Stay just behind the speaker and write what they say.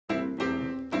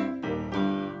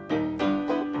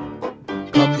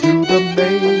Come to the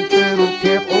Maine Fiddle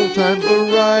Camp old-time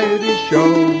variety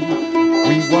show.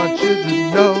 We want you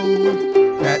to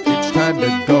know that it's time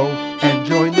to go and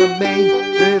join the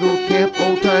Maine Fiddle Camp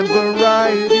old-time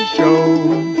variety show.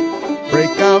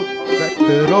 Break out that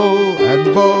fiddle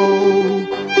and bow.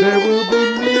 There will be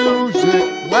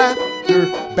music, laughter,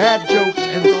 bad jokes,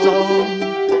 and song.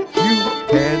 You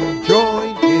can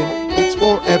join in, it's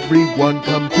for everyone.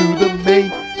 Come to the Maine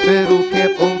Fiddle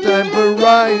Camp old-time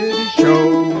variety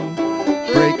show.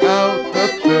 Break out the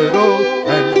fiddle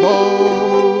and bow.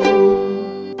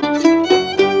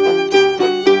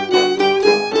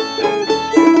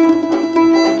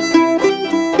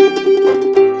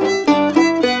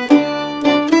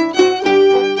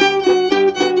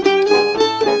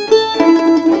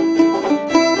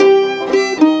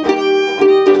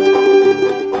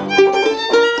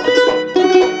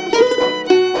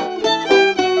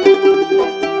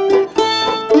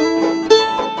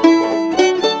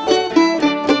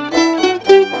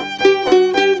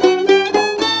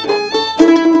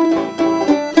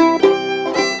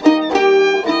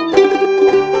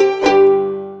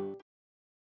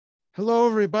 Hello,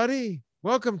 everybody.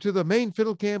 Welcome to the Maine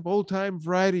Fiddle Camp Old Time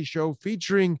Variety Show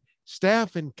featuring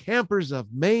staff and campers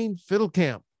of Maine Fiddle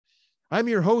Camp. I'm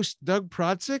your host, Doug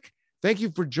Protzik. Thank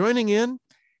you for joining in.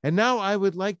 And now I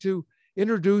would like to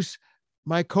introduce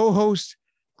my co-host,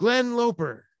 Glenn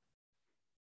Loper.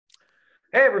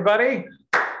 Hey, everybody.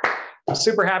 I'm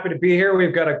super happy to be here.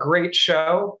 We've got a great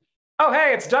show. Oh,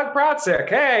 hey, it's Doug Protzik.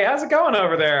 Hey, how's it going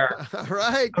over there? All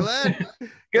right, Glenn.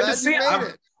 Good to see you.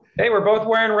 Hey, we're both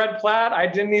wearing red plaid. I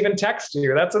didn't even text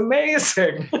you. That's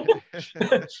amazing.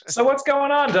 So what's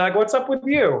going on, Doug? What's up with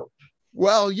you?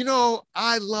 Well, you know,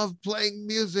 I love playing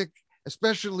music,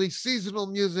 especially seasonal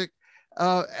music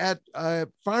at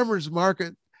farmers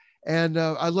market. And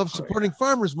I love supporting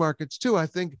farmers markets too. I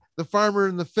think the farmer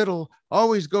and the fiddle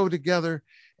always go together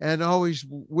and always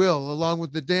will, along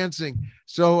with the dancing.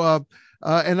 So,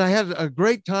 and I had a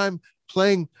great time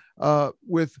playing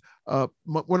with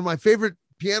one of my favorite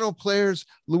piano players,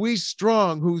 Louise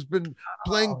Strong, who's been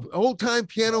playing old-time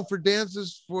piano for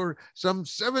dances for some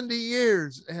 70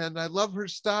 years, and I love her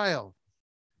style.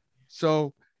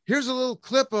 So here's a little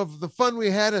clip of the fun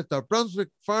we had at the Brunswick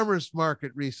Farmers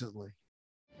Market recently.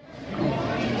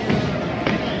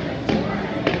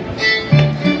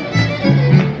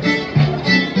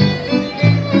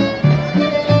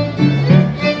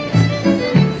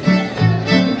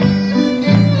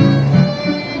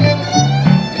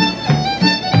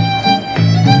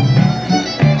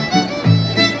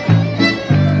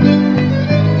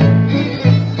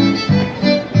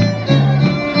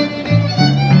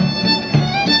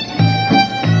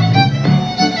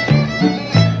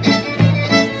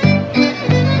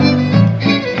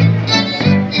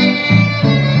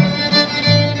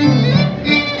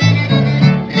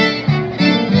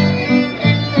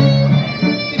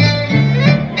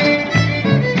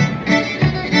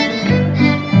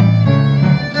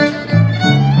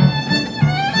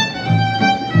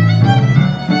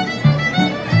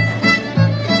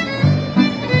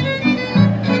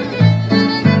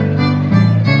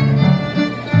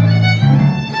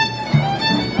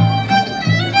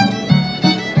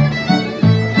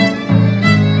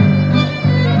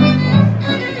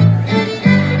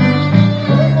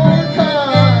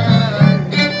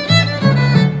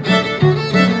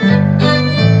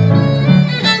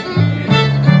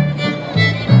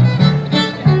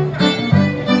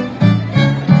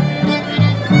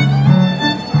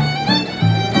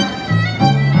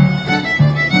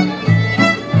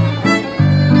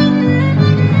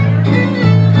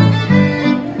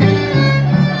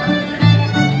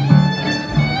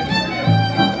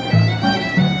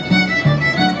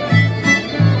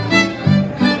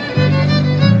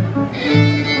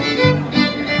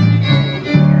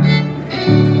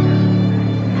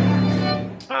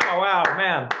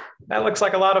 That looks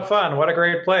like a lot of fun. What a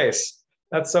great place.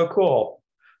 That's so cool.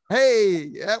 Hey,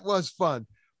 that was fun.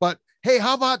 But hey,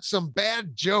 how about some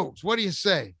bad jokes? What do you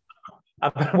say?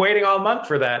 I've been waiting all month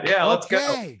for that. Yeah, let's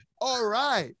go. All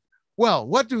right. Well,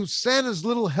 what do Santa's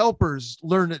little helpers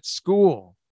learn at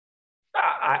school?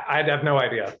 I'd have no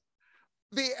idea.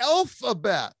 The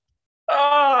alphabet.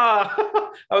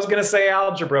 Oh, I was going to say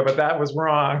algebra, but that was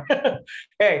wrong.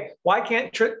 Hey, why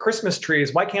can't Christmas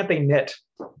trees, why can't they knit?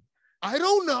 I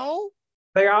don't know.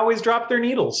 They always drop their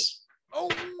needles. Oh,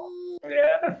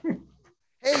 yeah.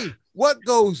 Hey, what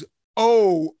goes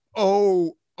oh,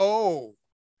 oh, oh?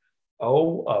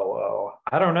 Oh, oh, oh.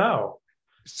 I don't know.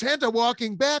 Santa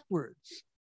walking backwards.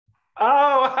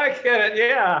 Oh, I get it.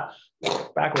 Yeah.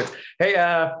 Backwards. Hey,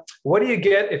 what do you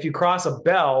get if you cross a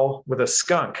bell with a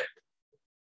skunk?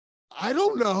 I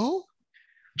don't know.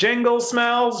 Jingle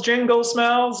smells, jingle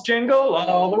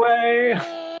all the way.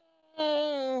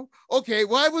 Oh, okay.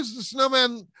 Why was the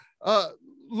snowman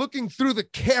looking through the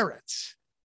carrots?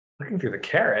 Looking through the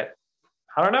carrot?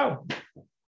 I don't know.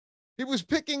 He was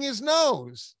picking his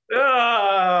nose.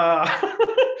 Ah,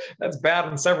 that's bad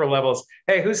on several levels.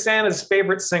 Hey, who's Santa's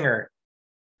favorite singer?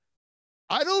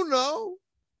 I don't know.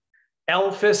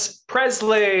 Elvis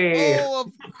Presley. Oh,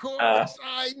 of course.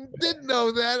 I did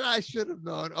know that. I should have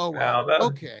known. Oh, wow. Well,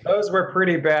 Okay. Those were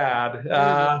pretty bad.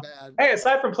 Bad. Hey,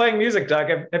 aside from playing music, Doug,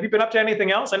 have you been up to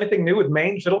anything else? Anything new with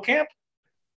Maine Fiddle Camp?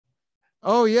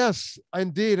 Oh, yes,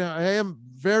 indeed. I am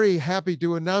very happy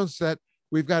to announce that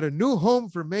we've got a new home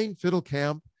for Maine Fiddle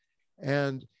Camp,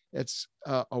 and it's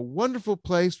a wonderful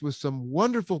place with some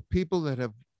wonderful people that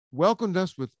have welcomed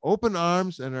us with open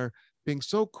arms and are being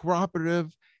so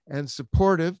cooperative and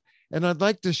supportive. And I'd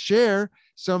like to share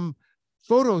some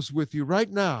photos with you right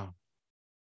now.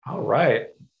 All right.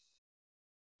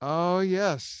 Oh,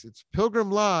 yes, it's Pilgrim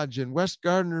Lodge in West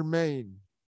Gardner, Maine.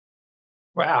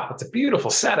 Wow, it's a beautiful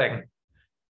setting.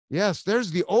 Yes,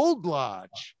 there's the old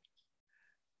lodge.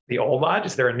 The old lodge?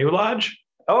 Is there a new lodge?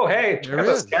 Oh, hey, check out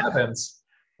those is. cabins.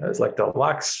 Those like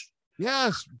deluxe.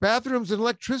 Yes, bathrooms and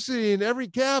electricity in every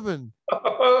cabin.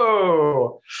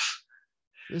 Oh,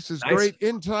 This is nice. great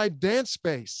inside dance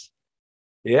space.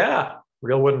 Yeah,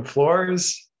 real wooden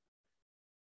floors.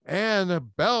 And a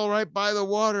bell right by the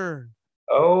water.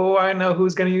 Oh, I know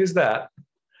who's going to use that.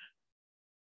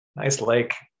 Nice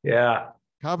lake. Yeah.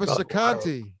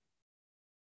 Cabasacanti.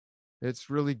 It's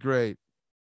really great.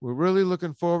 We're really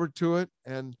looking forward to it.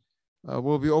 And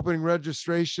we'll be opening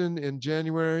registration in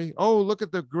January. Oh, look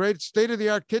at the great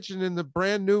state-of-the-art kitchen in the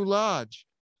brand new lodge.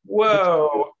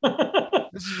 Whoa.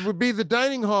 Would be the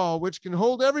dining hall, which can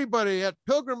hold everybody at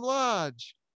Pilgrim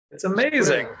Lodge. It's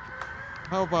amazing.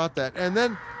 How about that? And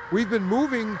then we've been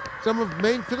moving some of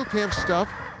Maine Fiddle Camp stuff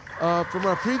from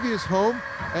our previous home.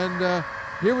 And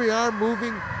here we are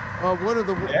moving one of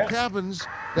the cabins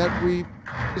that we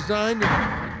designed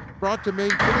and brought to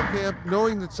Maine Fiddle Camp,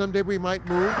 knowing that someday we might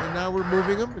move, and now we're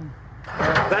moving them. And,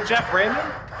 is that Jeff Raymond?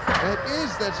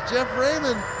 That's Jeff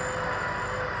Raymond.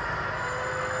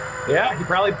 Yeah, he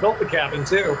probably built the cabin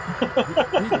too.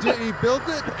 He built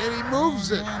it and he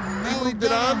moves it. He moved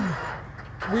it on.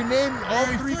 We named all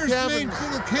three cabins Maine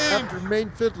Fiddle Camp after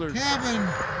Maine fiddlers. cabin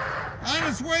on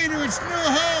its way to its new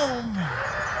home.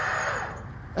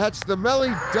 That's the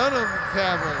Melly Dunham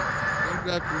cabin,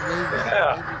 named after Maine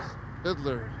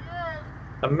fiddler.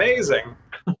 Amazing.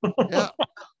 Yeah.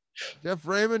 Jeff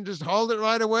Raymond just hauled it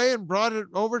right away and brought it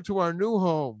over to our new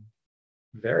home.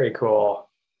 Very cool.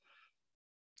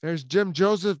 There's Jim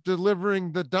Joseph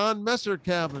delivering the Don Messer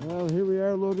cabin. Well, here we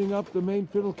are loading up the Maine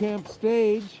Fiddle Camp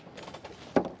stage.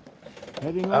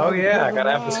 Heading oh yeah, I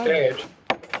gotta have the stage.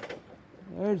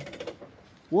 There's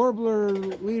Warbler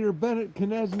leader Bennett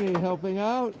Knesny helping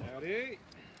out. Howdy.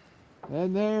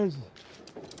 And there's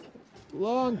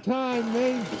longtime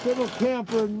Maine Fiddle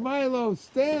Camper Milo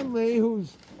Stanley,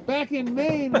 who's back in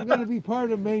Maine and going to be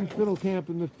part of Maine Fiddle Camp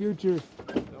in the future.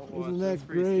 Isn't that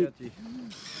great? Sketchy.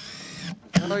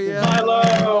 Oh yeah,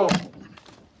 Milo.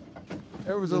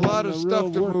 There was a lot of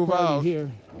stuff to move out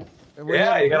here. And we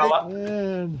Yeah, had you got a lot.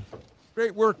 And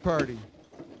great work party.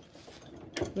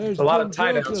 there's a lot Jim of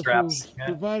tie-down Joseph, straps. who's Yeah.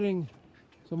 providing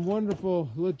some wonderful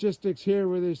logistics here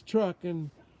with his truck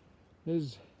and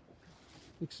his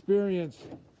experience.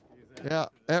 Yeah,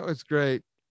 that was great.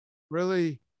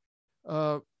 Really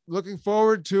looking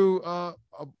forward to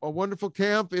a wonderful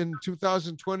camp in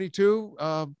 2022.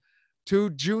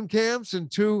 2 June camps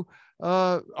and 2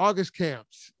 August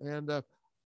camps. And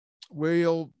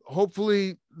we'll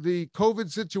hopefully the COVID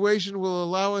situation will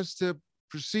allow us to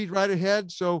proceed right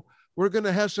ahead. So we're going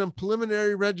to have some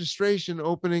preliminary registration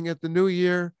opening at the new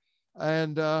year.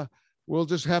 And we'll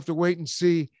just have to wait and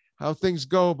see how things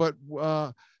go. But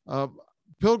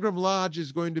Pilgrim Lodge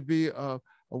is going to be a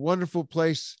wonderful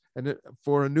place and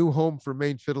for a new home for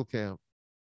Maine Fiddle Camp.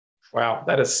 Wow,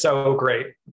 that is so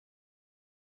great.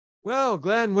 Well,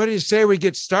 Glenn, what do you say we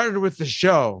get started with the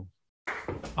show?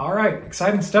 All right,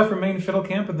 exciting stuff from Maine Fiddle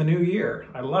Camp in the new year.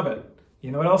 I love it.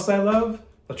 You know what else I love?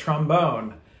 The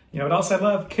trombone. You know what else I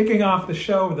love? Kicking off the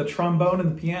show with the trombone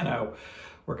and the piano.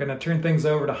 We're going to turn things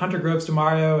over to Hunter Groves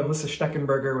DeMario and Lissa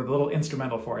Steckenberger with a little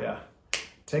instrumental for you.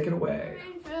 Take it away.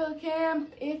 Maine Fiddle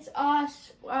Camp, it's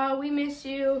us. We miss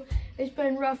you. It's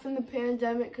been rough in the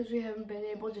pandemic because we haven't been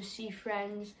able to see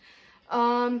friends.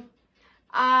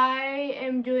 I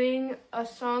am doing a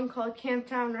song called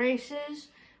Camptown Races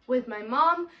with my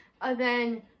mom,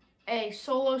 then a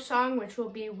solo song which will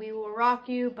be We Will Rock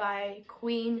You by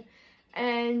Queen,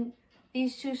 and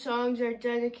these two songs are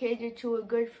dedicated to a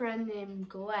good friend named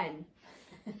Glenn.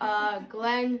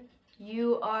 Glenn,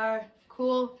 you are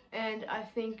cool, and I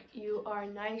think you are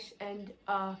nice, and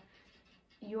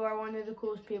you are one of the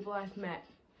coolest people I've met.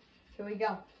 Here we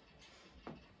go.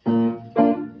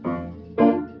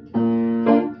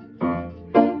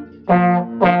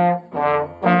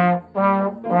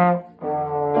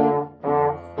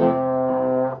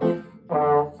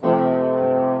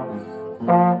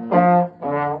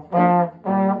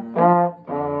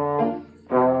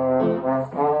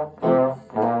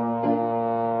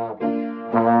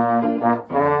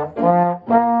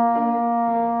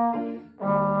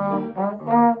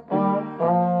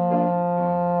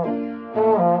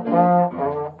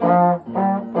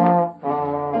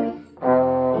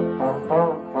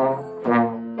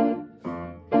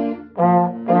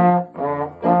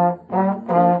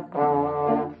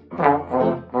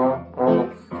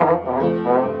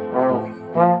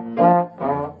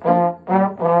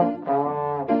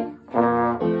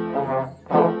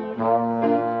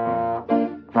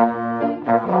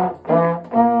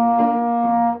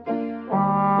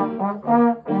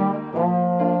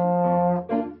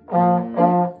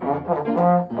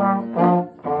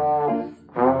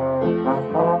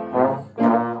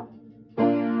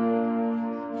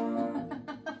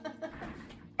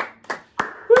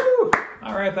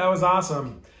 That was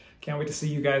awesome. Can't wait to see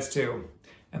you guys too.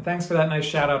 And thanks for that nice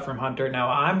shout out from Hunter. Now,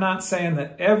 I'm not saying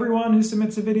that everyone who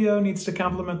submits a video needs to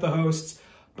compliment the hosts,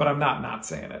 but I'm not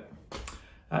saying it.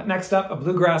 Next up, a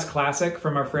bluegrass classic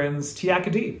from our friends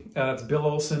T-Acadie. It's Bill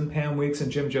Olson, Pam Weeks,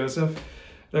 and Jim Joseph.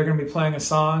 They're going to be playing a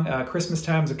song, Christmas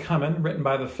Time's A-Comin', written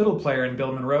by the fiddle player in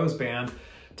Bill Monroe's band,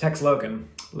 Tex Logan.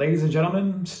 Ladies and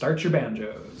gentlemen, start your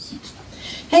banjos.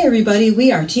 Hey everybody,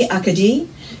 we are T-Acadie,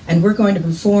 and we're going to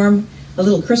perform a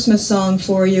little Christmas song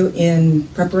for you in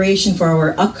preparation for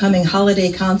our upcoming holiday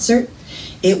concert.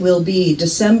 It will be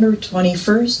December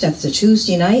 21st, that's a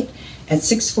Tuesday night, at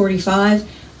 6:45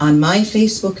 on my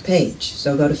Facebook page.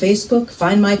 So go to Facebook,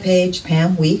 find my page,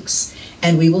 Pam Weeks,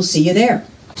 and we will see you there.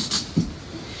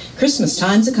 Christmas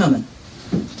time's a-comin'.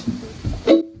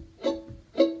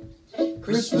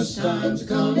 Christmas time's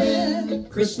a-comin',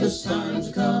 Christmas time's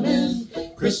a-comin',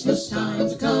 Christmas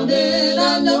time's a-comin',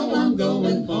 I know I'm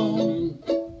going home.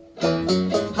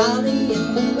 Holly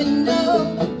in the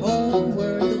window, home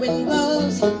where the wind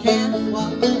blows, can't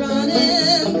walk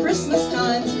running, Christmas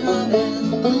time's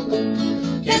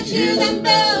a-comin'. Can't you hear them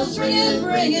bells ringing,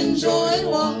 bringing joy and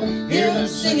walk? Hear them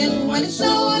singing when it's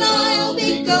snowing, I'll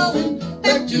be going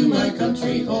back to my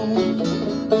country home.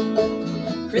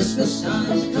 Christmas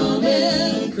time's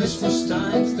a-comin', Christmas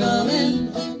time's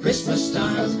a-comin', Christmas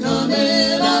time's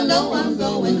a-comin', I know I'm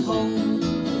going home.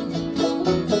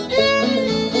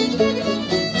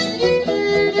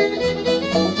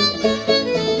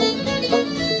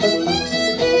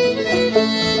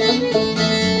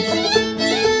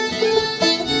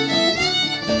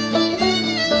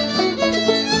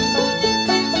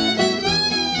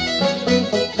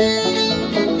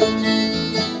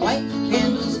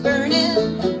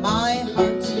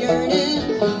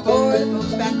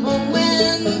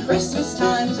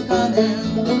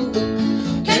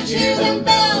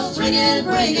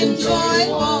 Bringing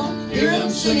joy all, hear them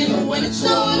singing when it's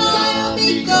snowing, I'll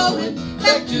be going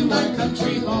back to my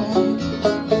country home.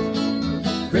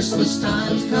 Christmas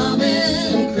time's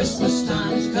coming, Christmas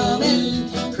time's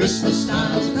coming, Christmas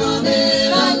time's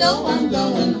coming, I know I'm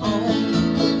going home.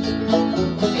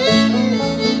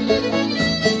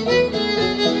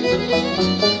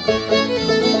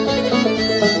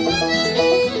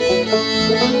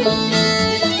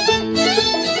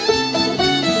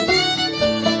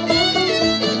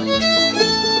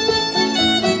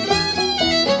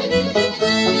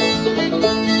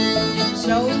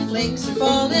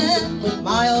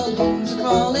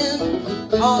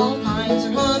 All pines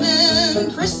are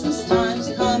humming, Christmas time's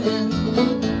a-comin'.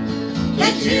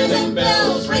 Can't you hear them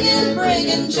bells ringing,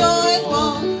 bringing joy and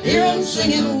all? Hear them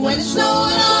singing when it's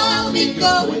snowing, I'll be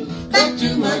going back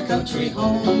to my country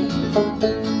home.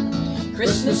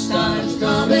 Christmas time's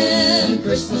coming,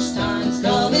 Christmas time's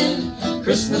coming,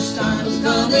 Christmas time's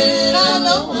coming, I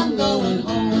know I'm going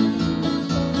home.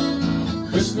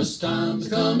 Christmas time's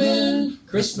coming,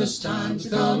 Christmas time's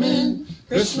coming,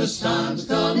 Christmas time's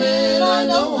coming, I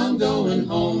know I'm going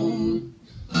home.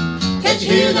 Can't you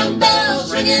hear them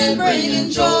bells ringing, bringing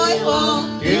joy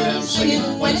all? Hear them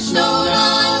singing when it's snowing,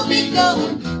 I'll be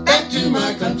going back to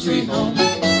my country home.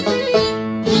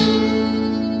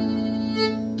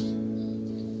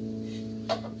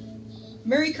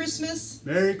 Merry Christmas.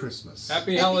 Merry Christmas.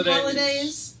 Happy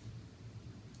holidays.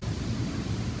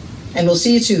 And we'll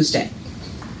see you Tuesday.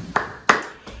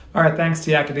 All right, thanks,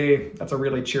 Tiakadi. That's a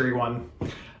really cheery one.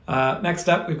 Next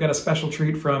up, we've got a special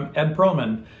treat from Ed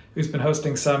Perlman, who's been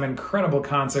hosting some incredible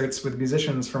concerts with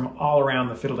musicians from all around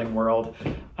the fiddling world.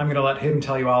 I'm going to let him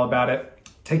tell you all about it.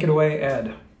 Take it away,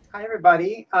 Ed. Hi,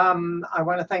 everybody. I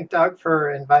want to thank Doug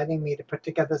for inviting me to put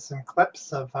together some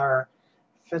clips of our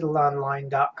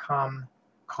fiddleonline.com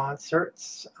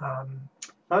concerts.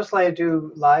 Mostly I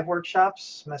do live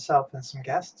workshops, myself and some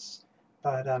guests.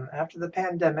 But after the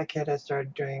pandemic hit, I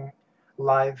started doing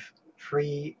live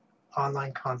free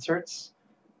online concerts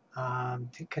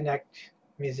to connect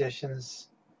musicians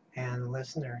and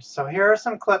listeners. So here are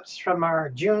some clips from our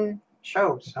June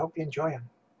shows. I hope you enjoy them.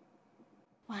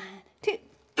 1, 2.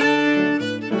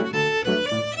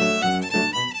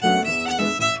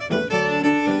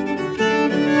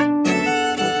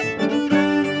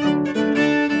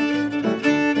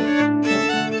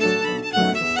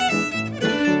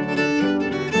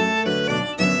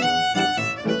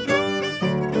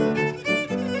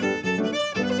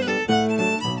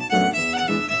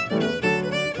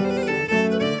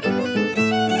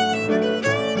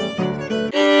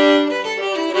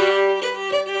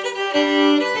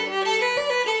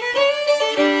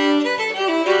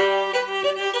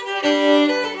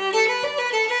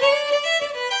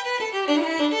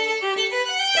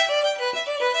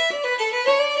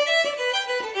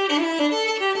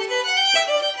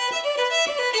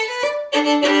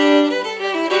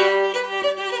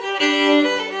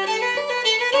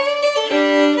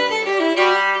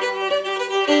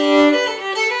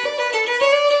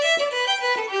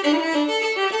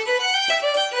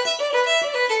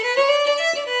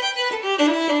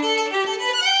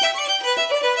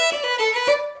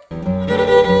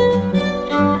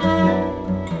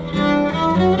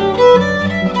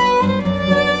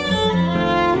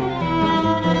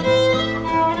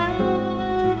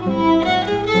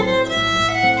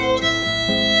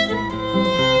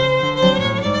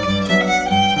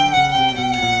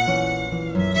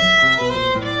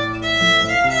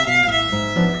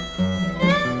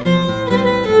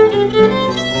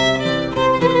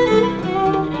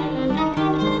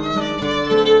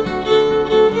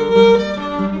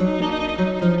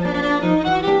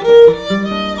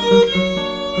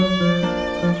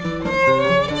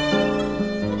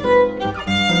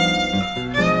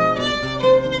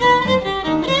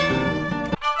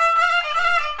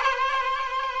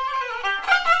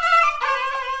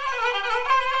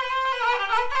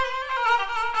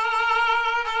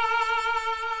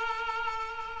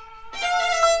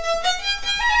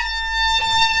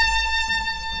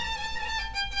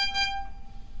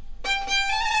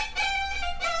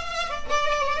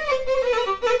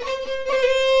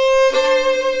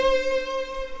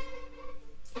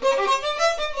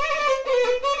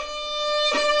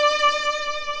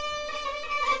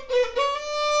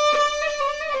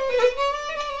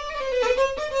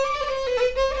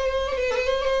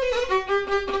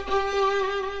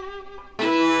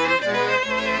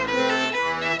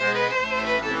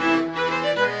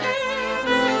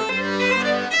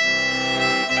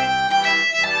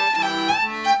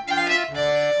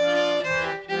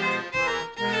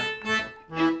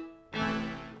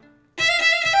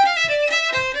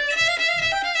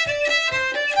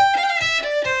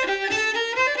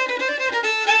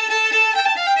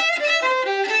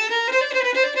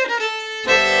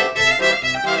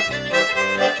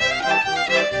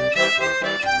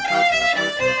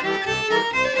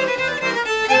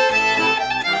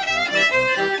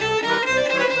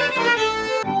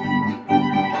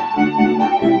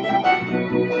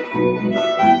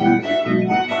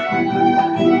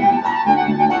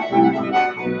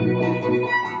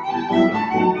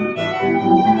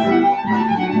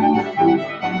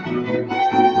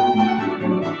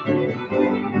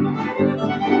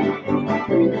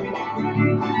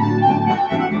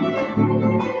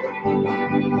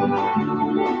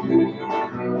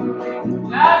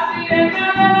 La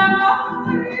sirena del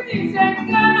amor dicen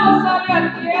que no sale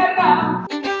a tierra.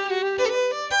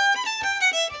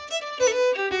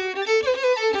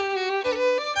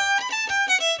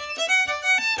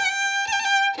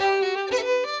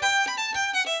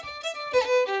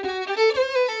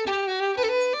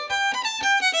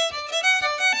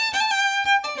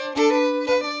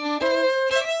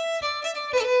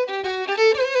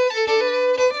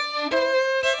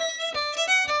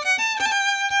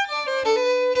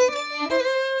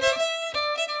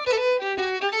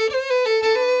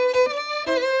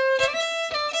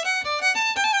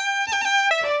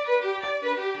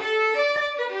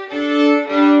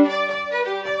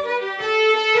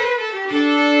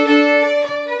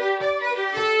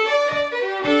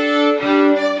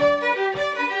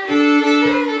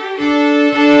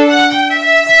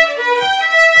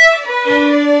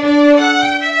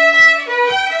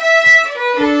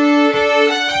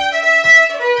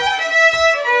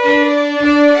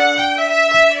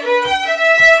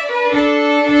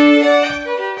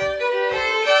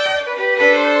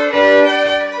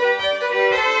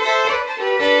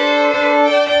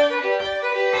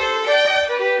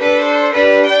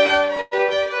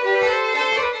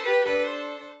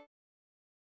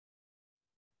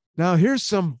 Now, here's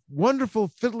some wonderful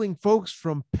fiddling folks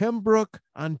from Pembroke,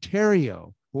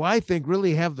 Ontario, who I think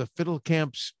really have the fiddle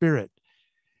camp spirit.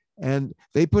 And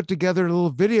they put together a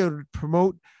little video to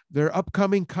promote their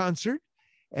upcoming concert,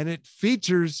 and it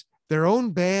features their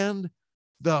own band,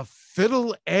 the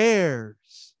Fiddle Airs.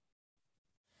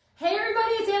 Hey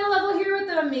everybody, it's Anna Level here with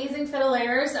the amazing Fiddle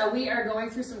Airs. We are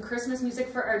going through some Christmas music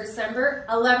for our December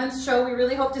 11th show. We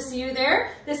really hope to see you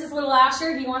there. This is little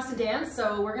Asher, he wants to dance,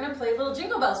 so we're gonna play little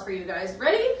jingle bells for you guys.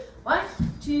 Ready? 1,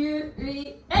 2,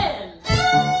 3, and...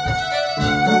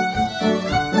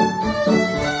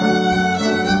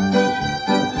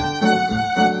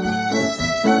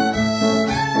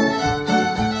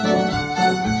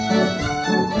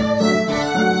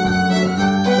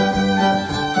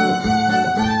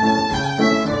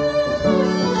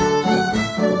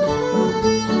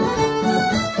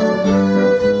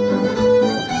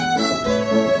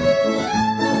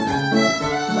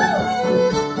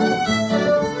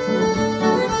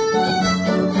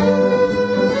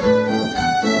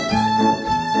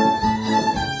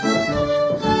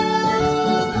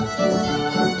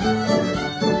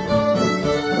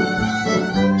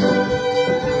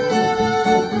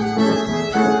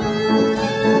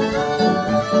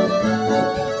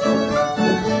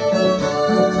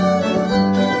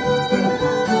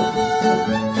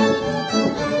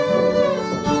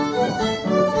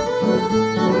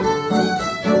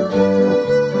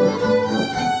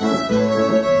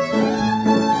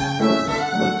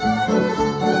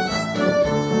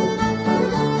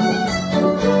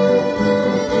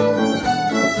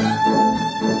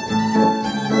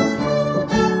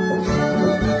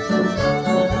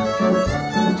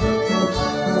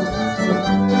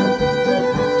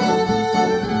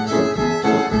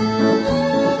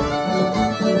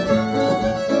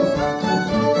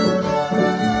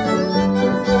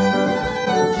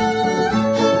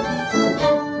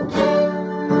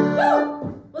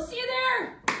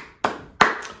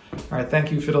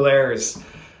 Thank you, Fiddle Airs.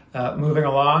 Moving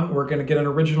along, we're going to get an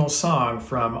original song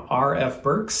from R.F.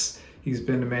 Burks. He's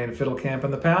been to Maine Fiddle Camp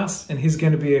in the past, and he's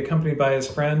going to be accompanied by his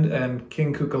friend and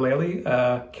king ukulele,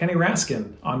 Kenny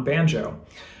Raskin, on banjo.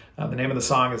 The name of the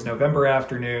song is November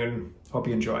Afternoon. Hope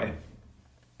you enjoy.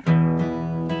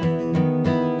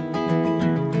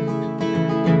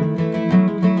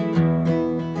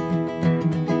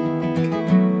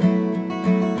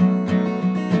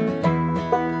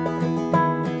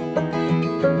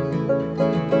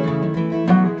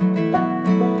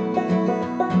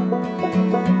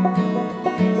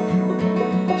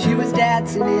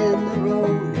 Dancing in the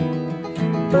road,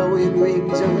 blowing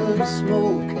rings of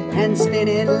smoke and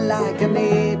spinning like a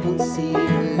maple seed,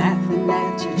 laughing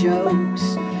at your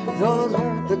jokes. Those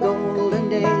were the golden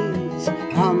days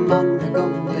among the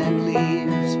golden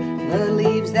leaves, the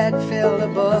leaves that fill a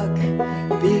book,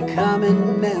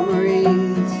 becoming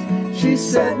memories. She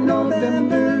said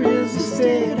November is a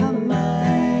state of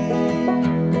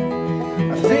mind,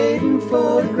 a fading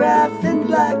photograph in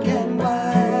black and white.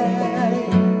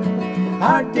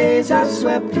 Our days are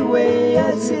swept away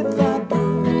as if a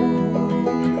broom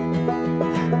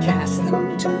cast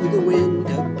them to the wind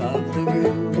above the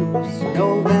roofs.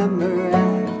 November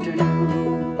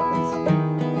afternoons.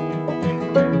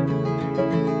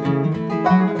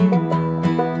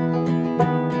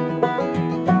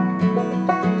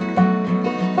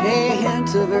 A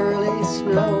hint of early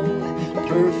snow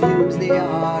perfumes the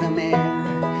autumn air,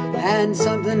 and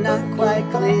something not quite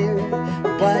clear,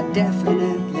 but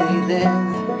definitely there.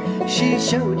 She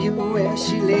showed you where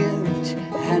she lived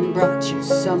and brought you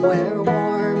somewhere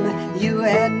warm. You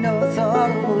had no thought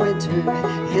of winter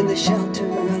in the shelter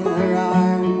of her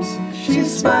arms. She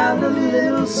smiled a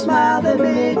little smile that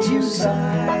made you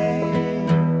sigh.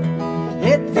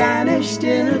 It vanished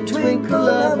in a twinkle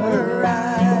of her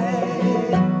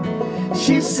eye.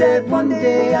 She said, one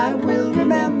day I will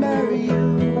remember you.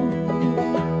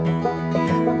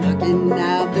 Looking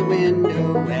out the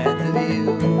window at the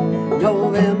view,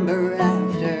 November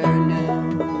afternoon.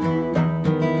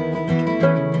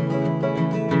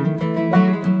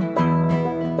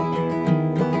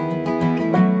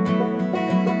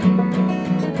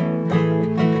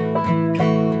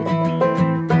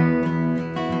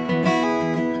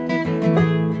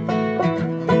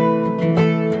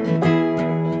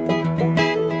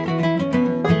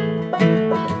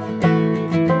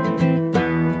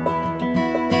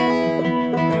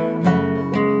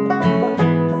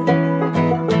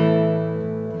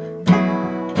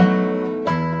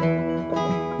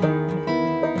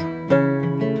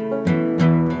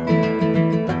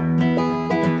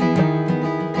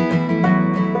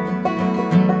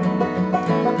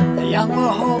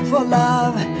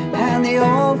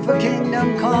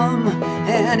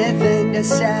 anything to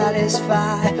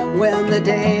satisfy when the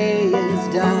day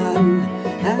is done.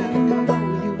 And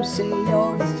though you say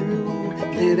you're through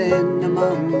living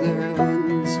among the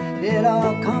ruins, it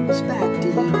all comes back to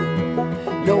you.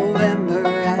 November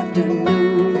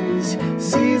afternoons,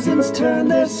 seasons turn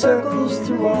their circles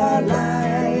through our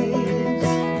lives,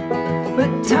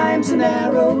 but time's an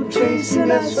arrow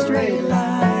tracing a straight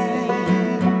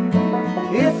line.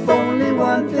 If only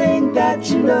one thing that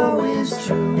you know is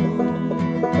true,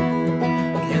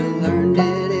 you learned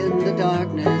it in the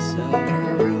darkness of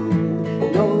her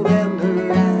room,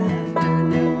 November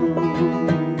afternoon.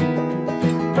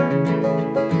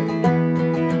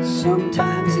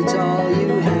 Sometimes it's all you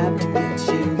have to get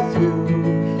you through,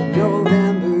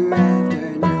 November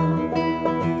afternoon.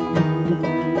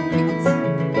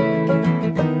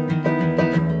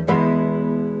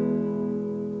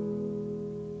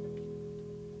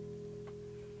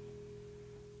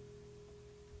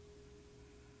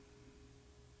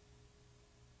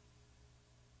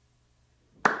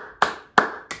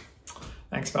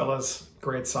 Thanks, fellas.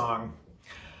 Great song.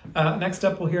 Next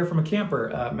up, we'll hear from a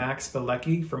camper, Max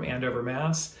Bilecki from Andover,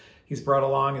 Mass. He's brought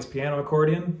along his piano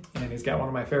accordion, and he's got one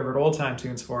of my favorite old-time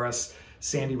tunes for us,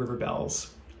 Sandy River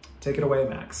Bells. Take it away,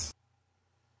 Max.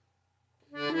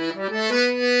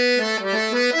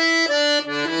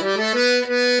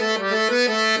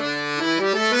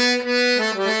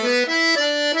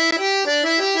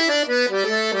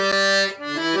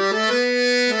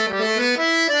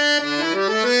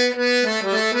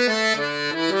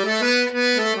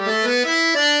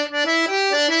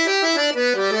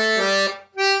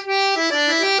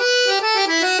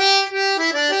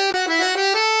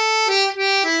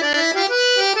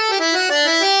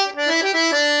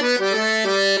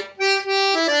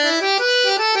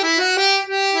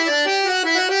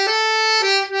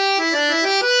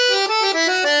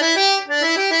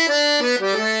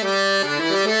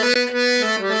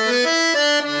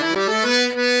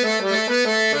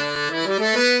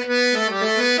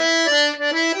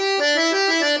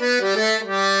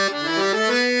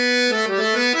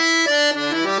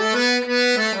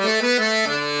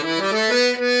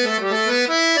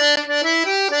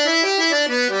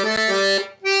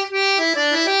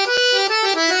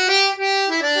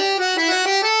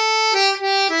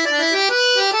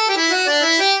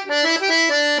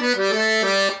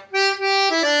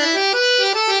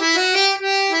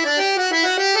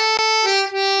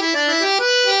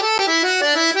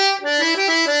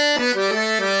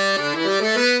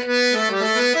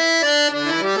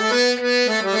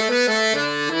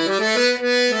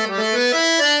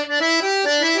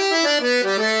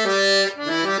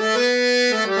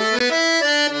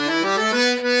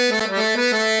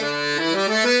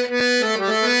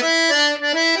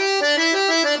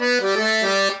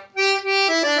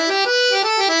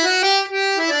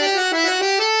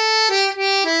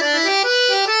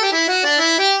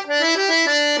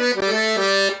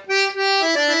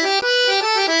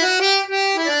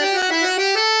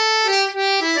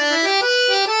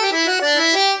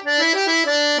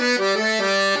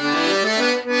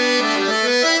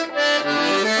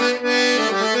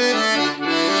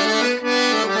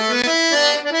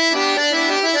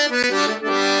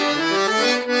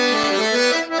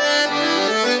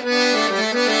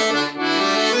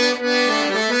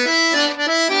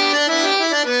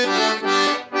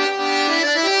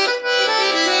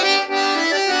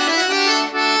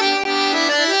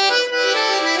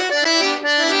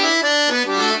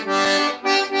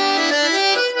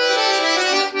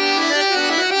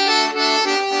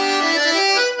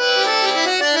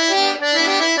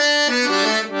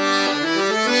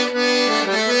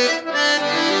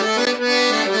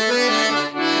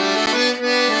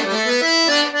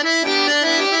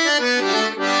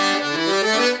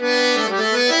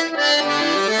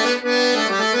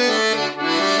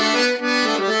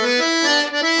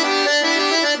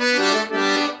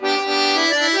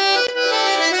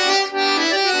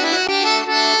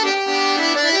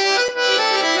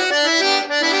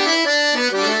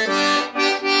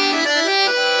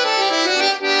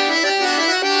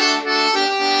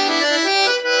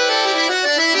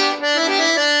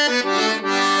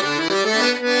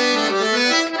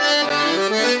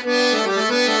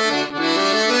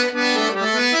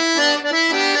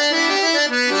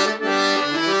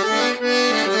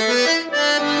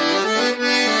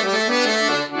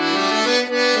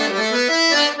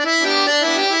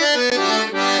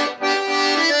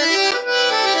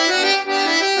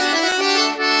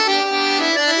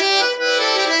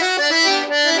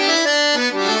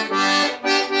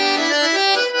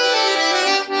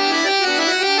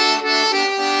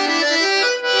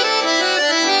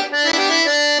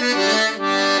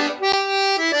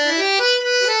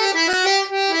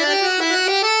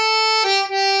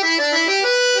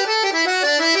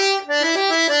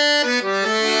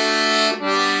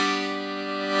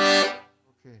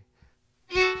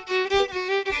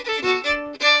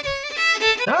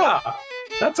 Ah,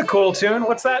 that's a cool tune.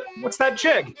 What's that? What's that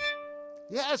jig?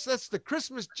 Yes, that's the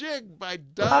Christmas Jig by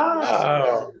Don Messer.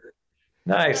 Oh,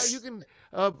 Yeah, you nice. can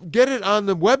get it on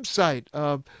the website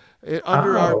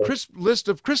under our Oh, list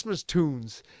of Christmas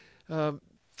tunes. Um,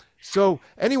 so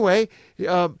anyway,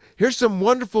 here's some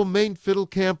wonderful Maine Fiddle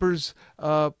Campers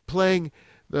playing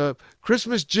the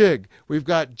Christmas Jig. We've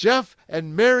got Jeff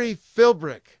and Mary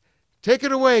Philbrick. Take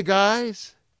it away,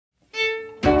 guys.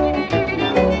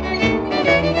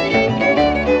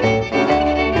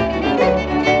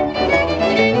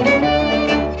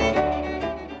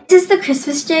 This is the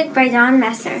Christmas Jig by Don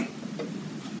Messer.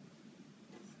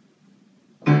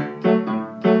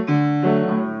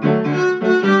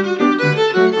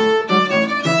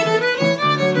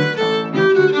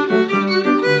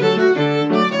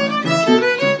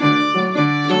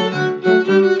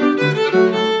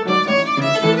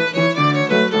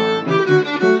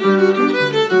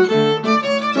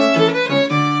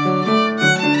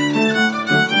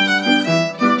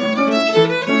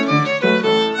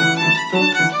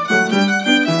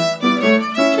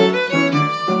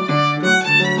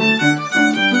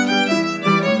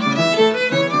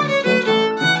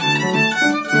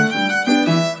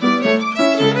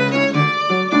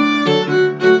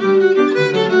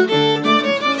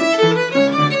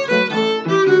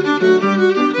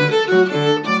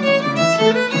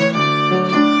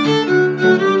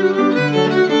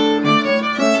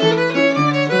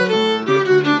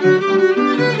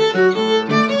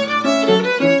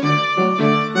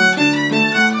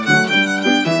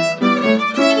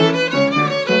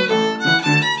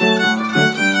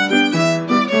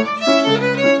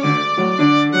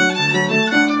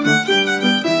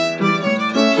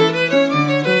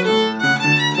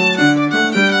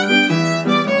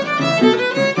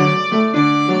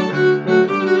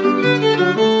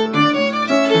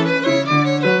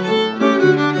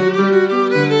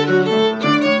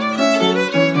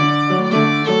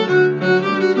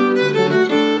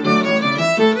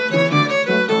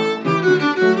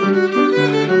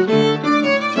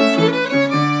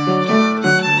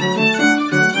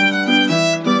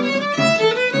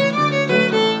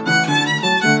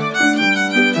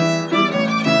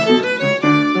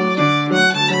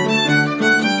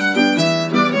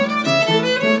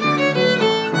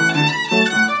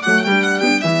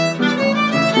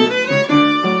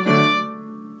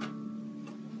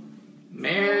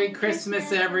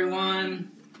 Christmas,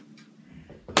 everyone.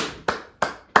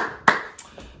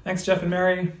 Thanks, Jeff and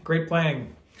Mary. Great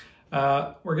playing.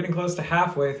 We're getting close to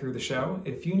halfway through the show.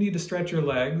 If you need to stretch your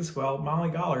legs, well, Molly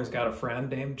Goller's got a friend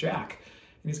named Jack,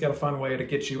 and he's got a fun way to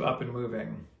get you up and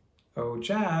moving. Oh,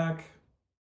 Jack.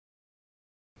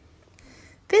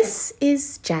 This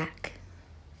is Jack.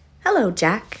 Hello,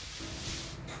 Jack.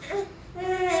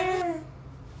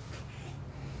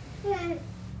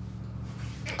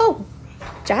 Oh,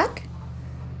 Jack?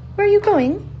 Where are you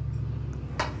going?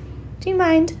 Do you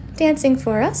mind dancing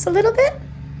for us a little bit?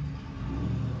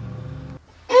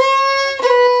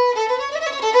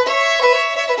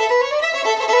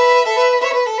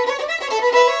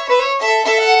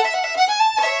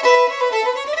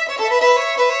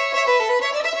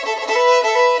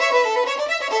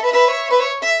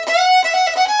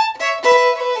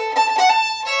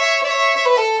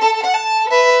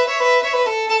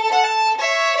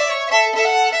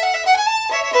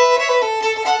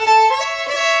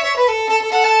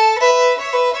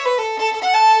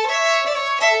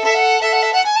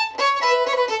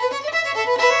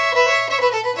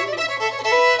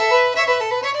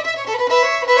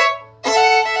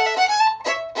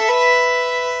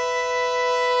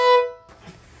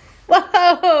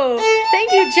 Whoa!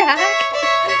 Thank you, Jack.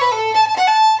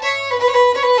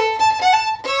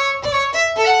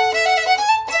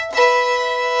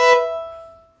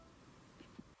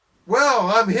 Well,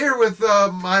 I'm here with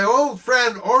my old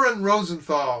friend Orrin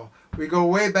Rosenthal. We go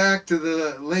way back to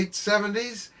the late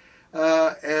 70s.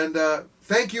 And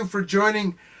thank you for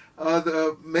joining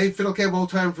the Maine Fiddle Camp Old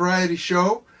Time Variety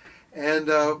Show. And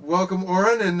welcome,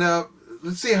 Orrin. And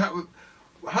let's see,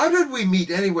 how did we meet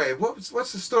anyway? What's the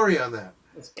story on that?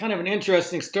 It's kind of an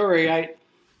interesting story. I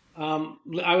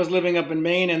was living up in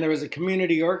Maine, and there was a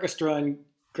community orchestra in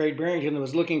Great Barrington that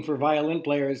was looking for violin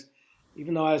players.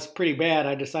 Even though I was pretty bad,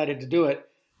 I decided to do it.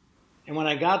 And when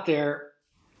I got there,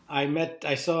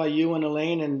 I saw you and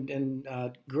Elaine and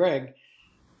Greg,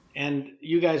 and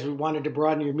you guys wanted to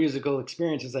broaden your musical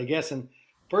experiences, I guess. And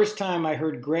first time I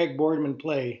heard Greg Boardman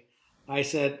play, I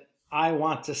said, I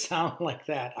want to sound like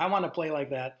that. I want to play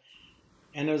like that.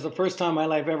 And it was the first time in my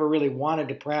life I ever really wanted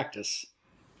to practice.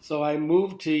 So I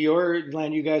moved to your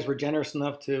land. You guys were generous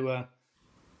enough to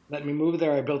let me move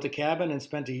there. I built a cabin and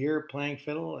spent a year playing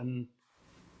fiddle, and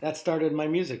that started my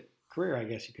music career, I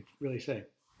guess you could really say.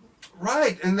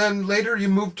 Right, and then later you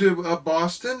moved to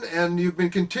Boston, and you've been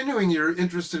continuing your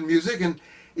interest in music, and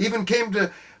even came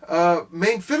to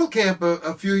Maine Fiddle Camp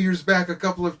a few years back a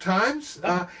couple of times,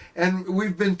 and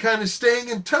we've been kind of staying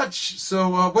in touch.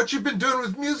 So what you've been doing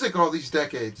with music all these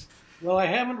decades? Well, I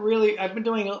haven't really, I've been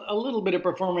doing a little bit of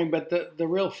performing, but the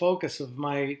real focus of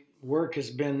my work has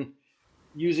been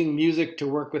using music to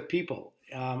work with people.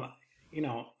 You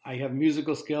know, I have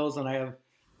musical skills and I have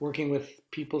working with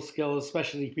people's skills,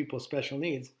 especially people with special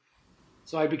needs.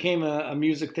 So I became a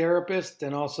music therapist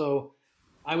and also,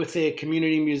 I would say, a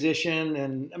community musician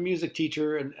and a music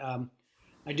teacher. And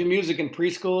I do music in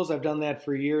preschools. I've done that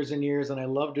for years and years, and I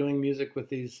love doing music with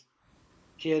these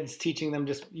kids, teaching them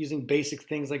just using basic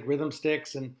things like rhythm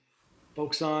sticks and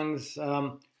folk songs.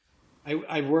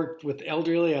 I've worked with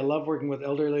elderly. I love working with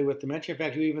elderly with dementia. In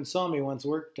fact, you even saw me once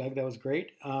work, Doug. That was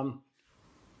great.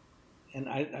 And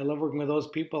I love working with those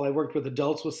people. I worked with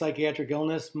adults with psychiatric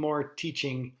illness, more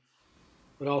teaching,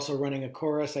 but also running a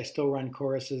chorus. I still run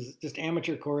choruses, just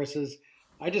amateur choruses.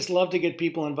 I just love to get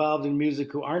people involved in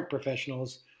music who aren't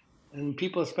professionals, and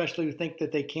people especially who think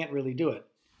that they can't really do it.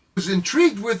 I was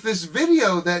intrigued with this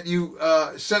video that you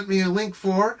sent me a link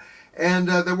for, and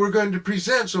that we're going to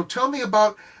present. So tell me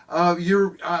about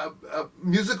your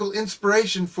musical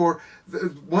inspiration for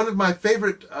one of my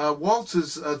favorite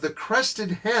waltzes, The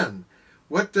Crested Hen.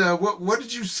 What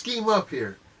did you scheme up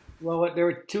here? Well, there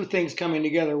were two things coming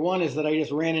together. One is that I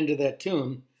just ran into that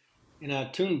tune in a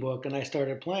tune book, and I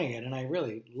started playing it, and I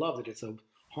really loved it. It's a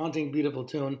haunting, beautiful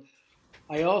tune.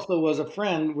 I also was a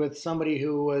friend with somebody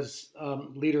who was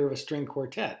leader of a string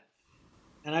quartet,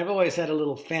 and I've always had a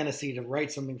little fantasy to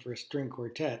write something for a string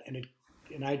quartet, and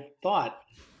I thought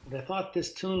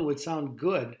this tune would sound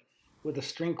good with a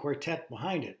string quartet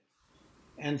behind it,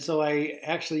 and so I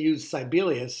actually used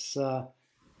Sibelius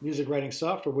music writing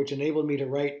software, which enabled me to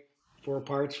write 4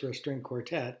 parts for a string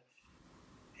quartet.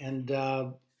 And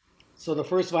so the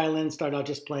first violin started out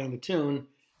just playing the tune.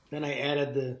 Then I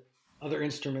added the other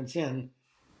instruments in.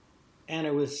 And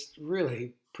it was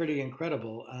really pretty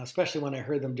incredible, especially when I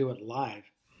heard them do it live.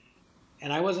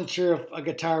 And I wasn't sure if a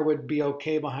guitar would be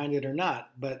okay behind it or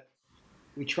not, but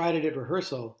we tried it at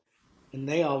rehearsal, and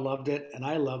they all loved it, and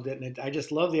I loved it. And I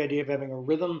just love the idea of having a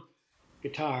rhythm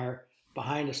guitar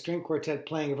behind a string quartet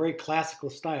playing a very classical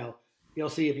style. You'll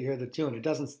see if you hear the tune. It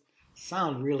doesn't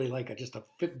sound really like just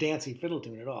a dancey fiddle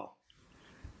tune at all.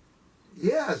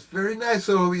 Yeah, it's very nice.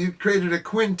 So you created a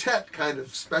quintet kind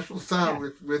of special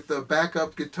sound with the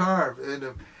backup guitar.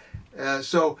 And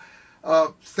so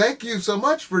thank you so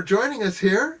much for joining us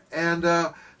here. And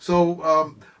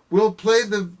we'll play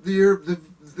the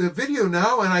video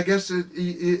now, and I guess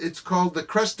it's called The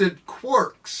Crested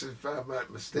Quarks, if I'm not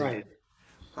mistaken. Right.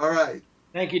 All right.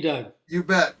 Thank you, Doug. You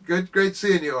bet. Great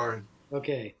seeing you, Oren.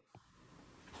 Okay.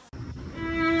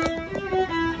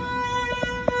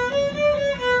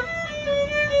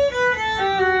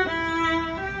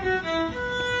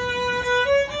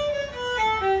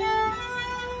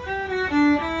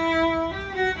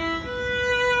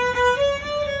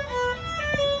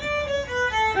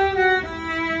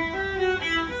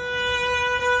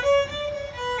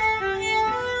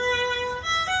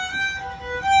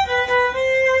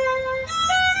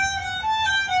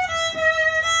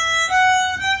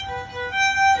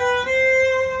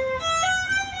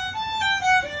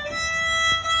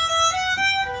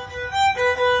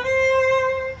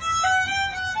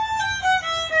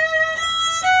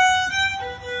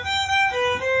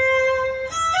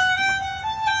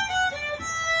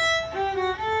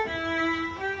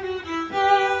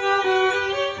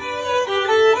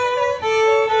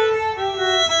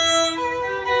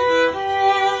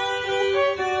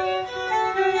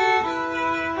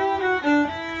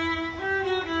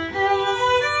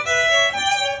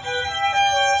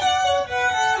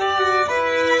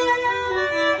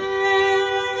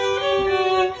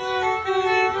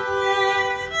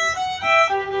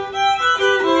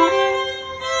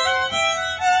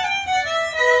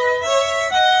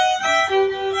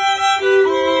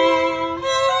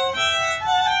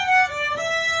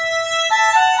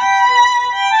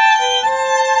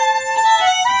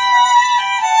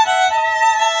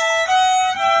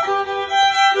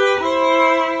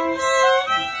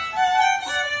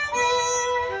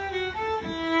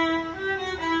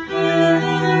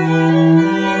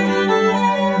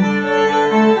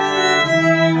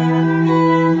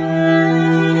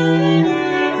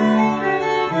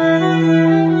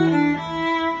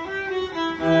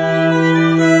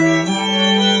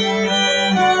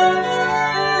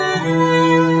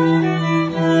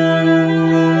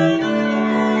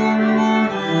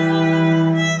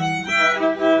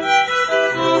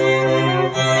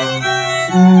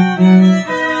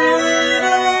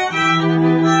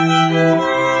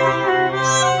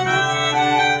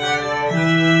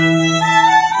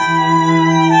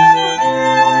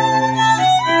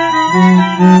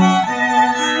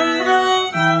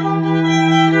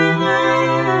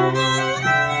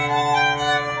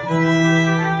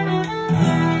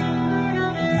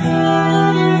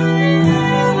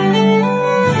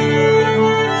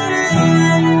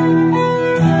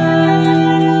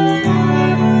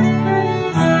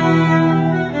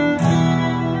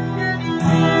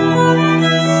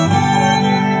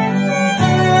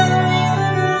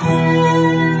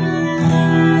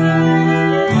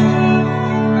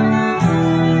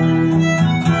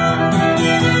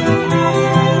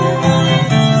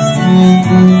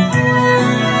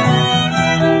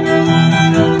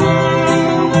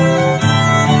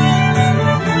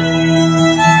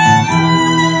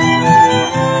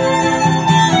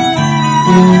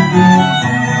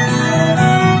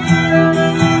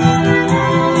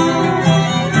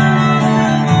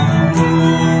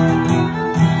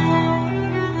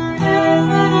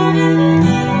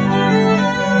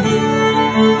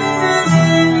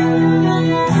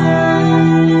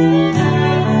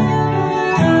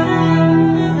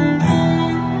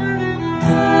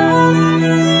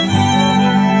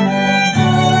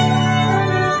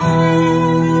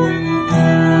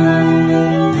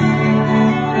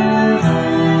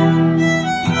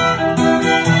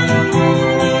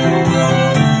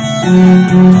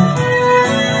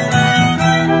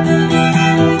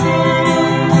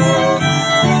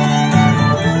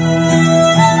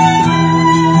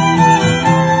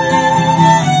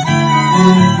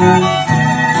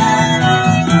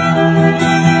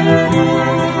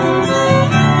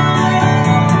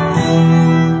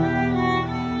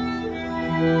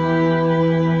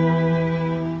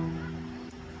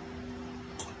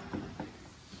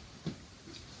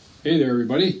 Hey there,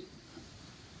 everybody.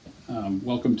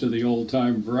 Welcome to the Old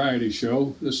Time Variety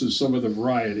Show. This is some of the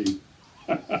variety.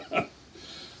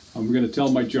 I'm going to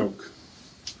tell my joke.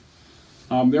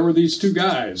 There were these two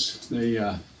guys. They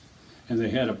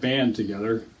had a band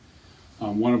together.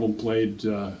 One of them played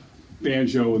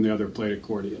banjo and the other played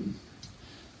accordion.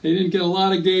 They didn't get a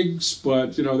lot of gigs,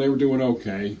 but you know they were doing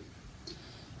okay.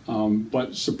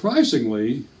 But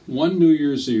surprisingly, one New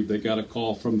Year's Eve they got a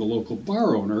call from the local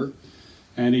bar owner.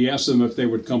 And he asked them if they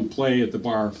would come play at the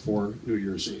bar for New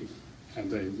Year's Eve.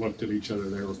 And they looked at each other.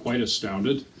 They were quite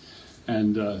astounded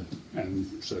and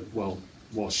said, well,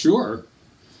 sure.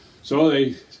 So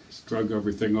they drug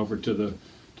everything over to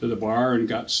the bar and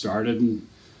got started. And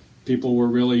people were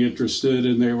really interested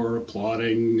and they were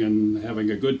applauding and having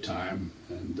a good time.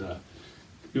 And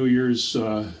New Year's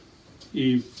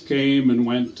Eve came and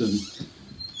went.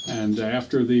 And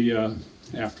after the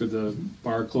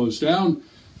bar closed down,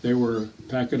 they were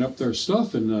packing up their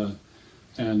stuff and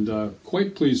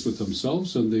quite pleased with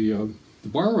themselves. And the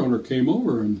bar owner came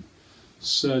over and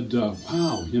said,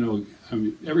 wow, you know, I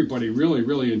mean, everybody really,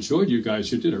 really enjoyed you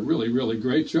guys. You did a really, really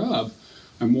great job.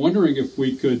 I'm wondering if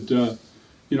we could, you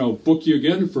know, book you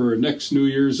again for next New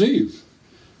Year's Eve.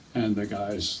 And the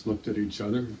guys looked at each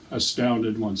other,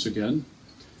 astounded once again,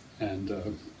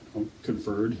 and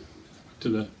conferred to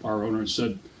the bar owner and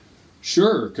said,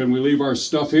 sure, can we leave our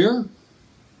stuff here?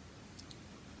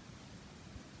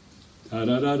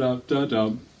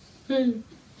 Da-da-da-da-da-da. Hey.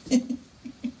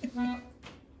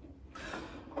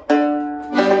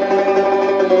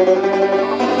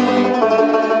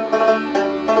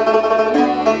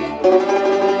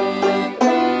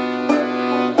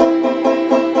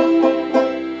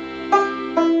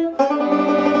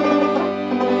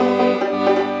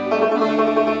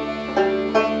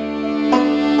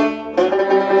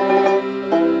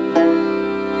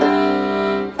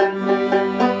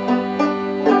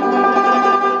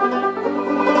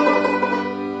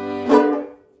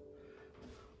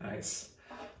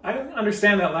 I didn't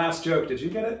understand that last joke. Did you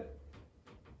get it?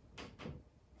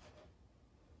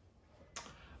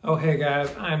 Oh, hey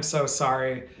guys, I'm so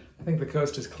sorry. I think the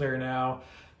coast is clear now.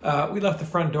 We left the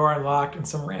front door unlocked and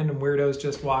some random weirdos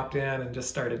just walked in and just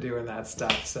started doing that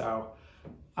stuff, so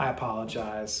I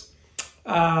apologize.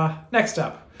 Next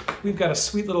up, we've got a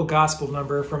sweet little gospel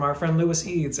number from our friend Lewis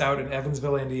Eads out in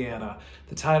Evansville, Indiana.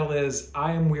 The title is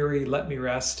I Am Weary, Let Me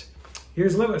Rest.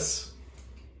 Here's Lewis.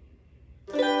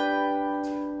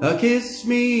 Kiss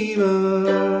me,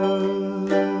 mother,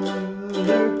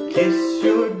 kiss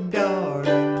your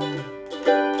darling.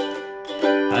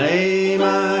 Lay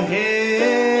my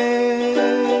head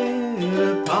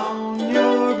upon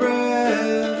your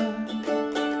breast.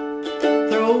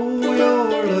 Throw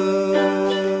your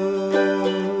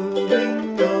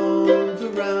loving arms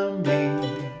around me.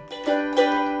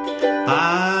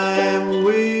 I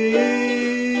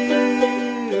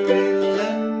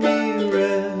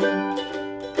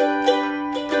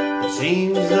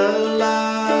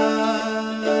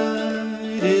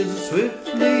is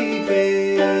swiftly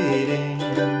fading,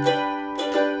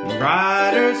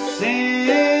 brighter since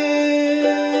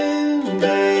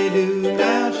they do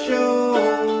now show.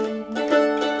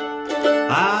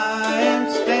 I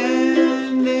am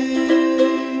standing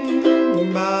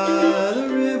by the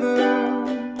river,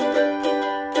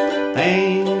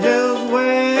 angels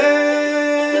wait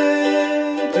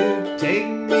to take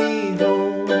me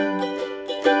home.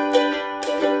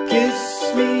 Kiss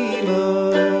me,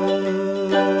 mother,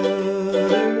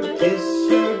 kiss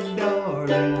your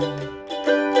darling.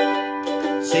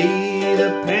 See the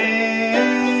pain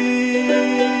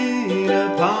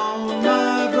upon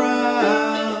my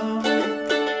brow.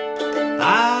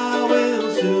 I will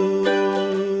soon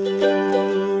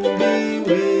be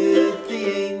with the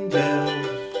angels.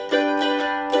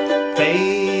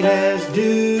 Fate has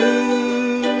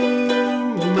doomed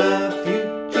my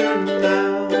future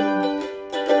now,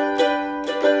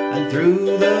 and through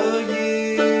the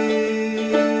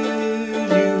years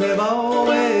you have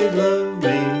always loved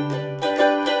me,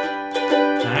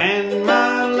 and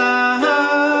my life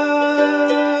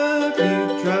you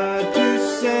tried to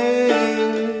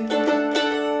save,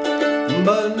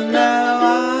 but now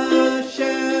I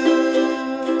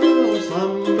shall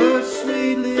slumber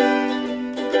sweetly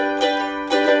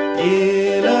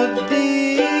in a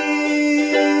deep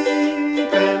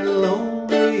and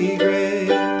lonely grave.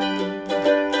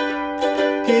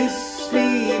 Kiss me,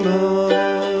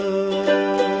 mother,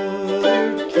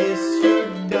 kiss your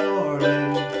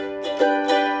darling.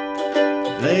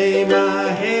 Lay my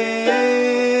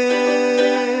head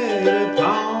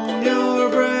upon your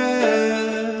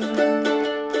breast.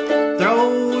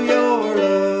 Throw your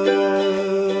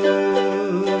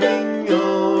loving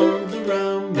arms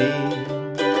around me.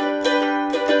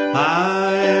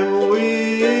 I am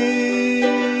weary,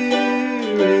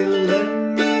 let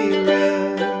me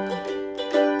rest.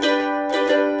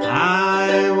 I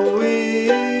am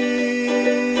weary,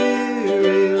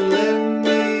 let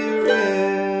me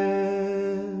rest.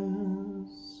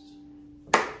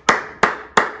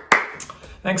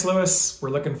 Thanks, Lewis. We're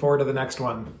looking forward to the next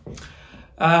one.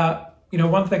 You know,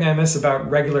 one thing I miss about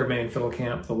regular Maine Fiddle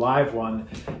Camp, the live one,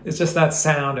 is just that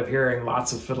sound of hearing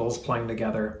lots of fiddles playing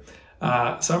together.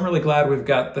 So I'm really glad we've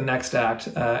got the next act.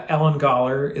 Ellen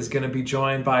Goller is going to be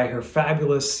joined by her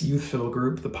fabulous youth fiddle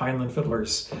group, the Pineland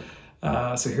Fiddlers.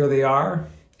 So here they are,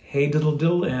 Hey Diddle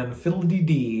Diddle and Fiddle Dee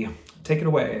Dee. Take it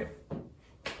away.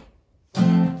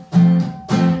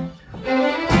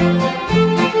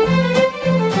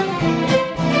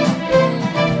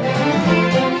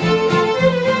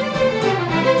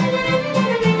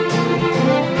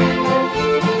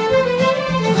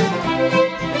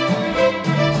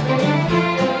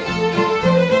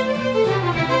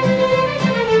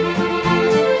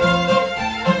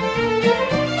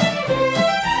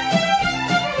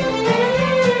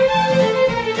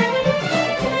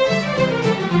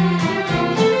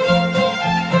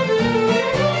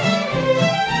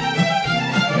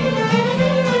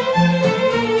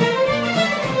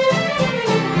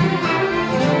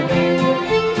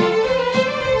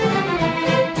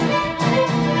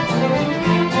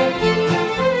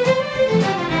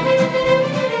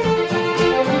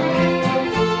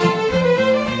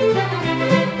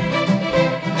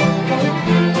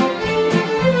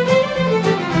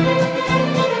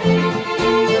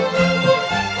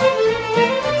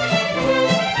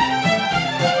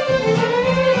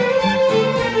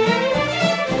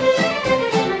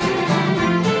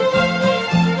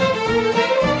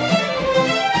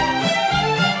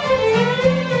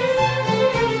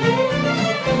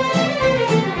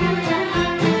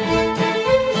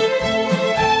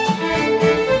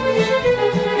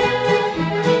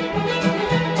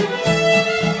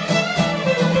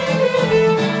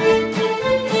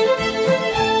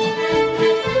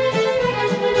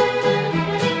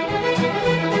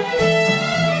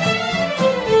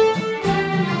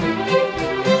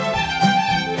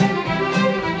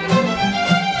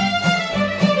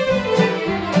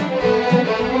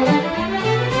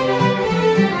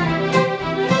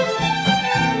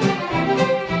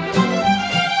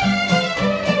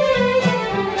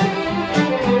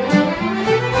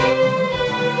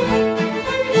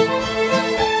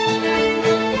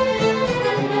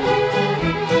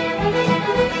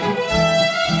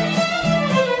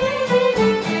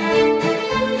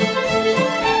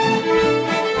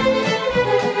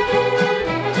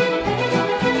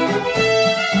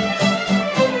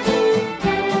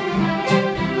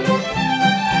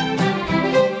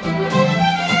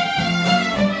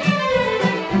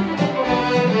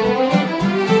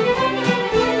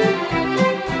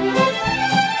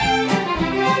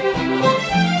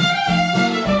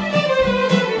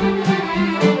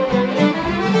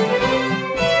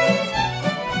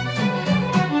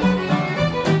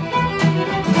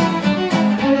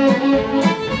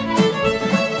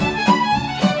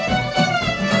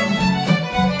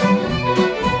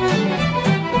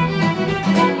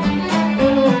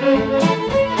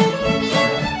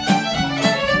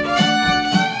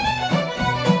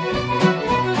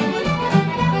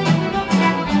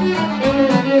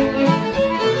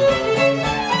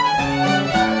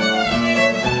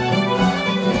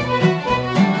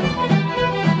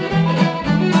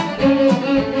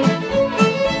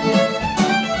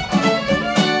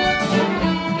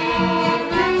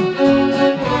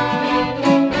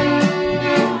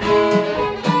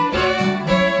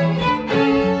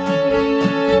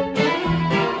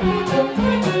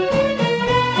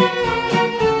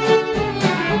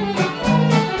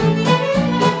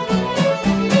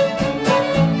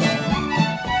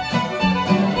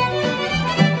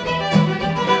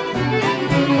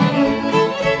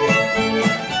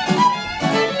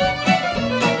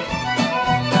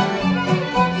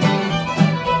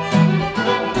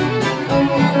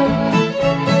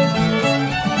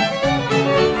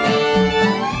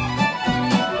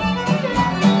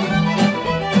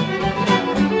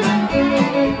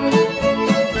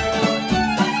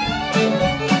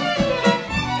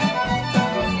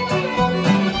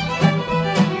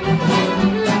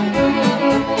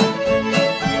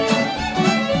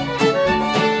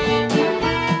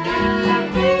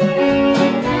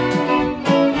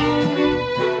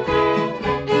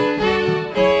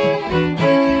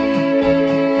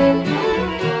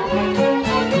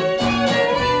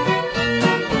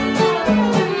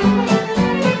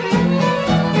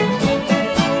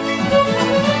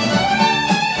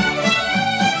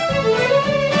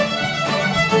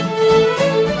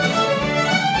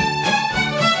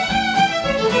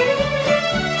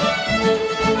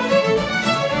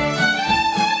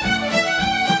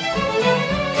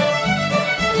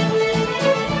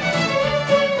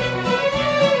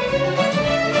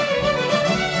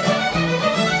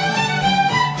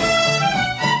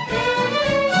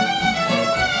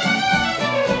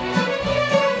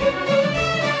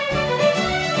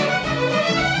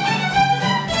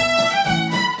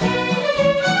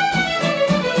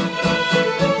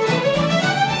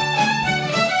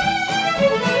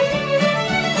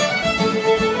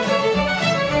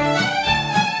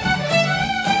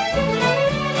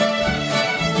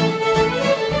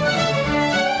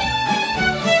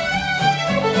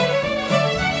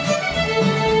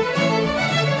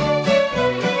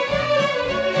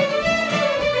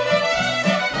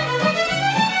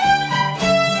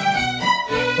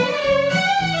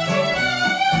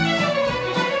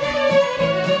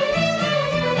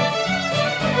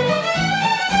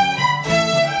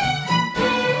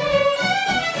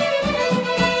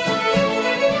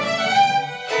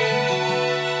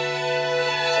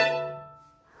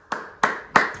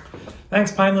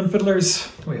 Thanks, Pineland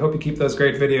Fiddlers. We hope you keep those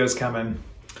great videos coming.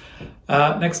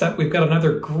 Next up, we've got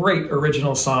another great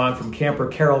original song from camper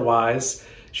Carol Wise.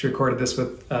 She recorded this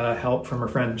with help from her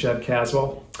friend Jed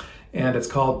Caswell, and it's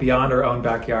called Beyond Our Own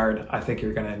Backyard. I think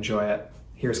you're going to enjoy it.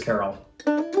 Here's Carol.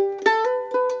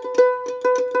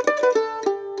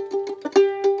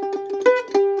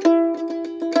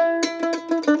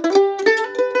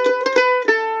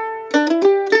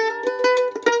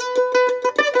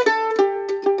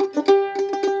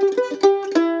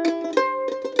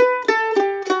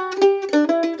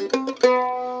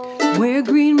 Where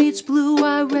green meets blue,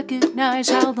 I recognize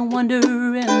how the wonder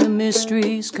and the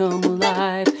mysteries come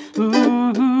alive. And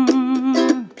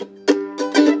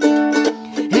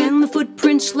the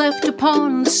footprints left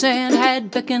upon the sand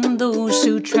had beckoned those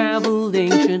who traveled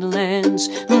ancient lands.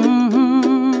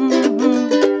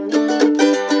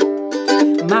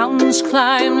 Mountains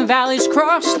climbed, valleys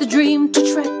crossed, the dream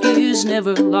to trek is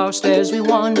never lost as we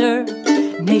wander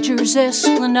nature's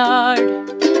esplanade.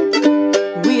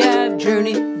 We have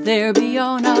journeyed there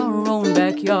beyond our own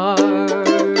backyards.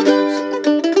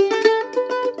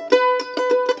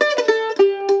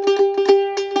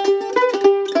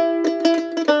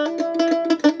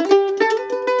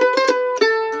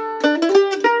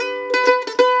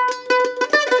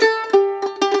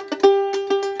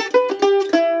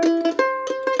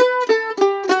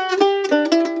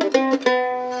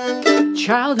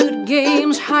 Childhood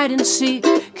games, hide and seek,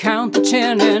 count the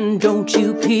 10 and don't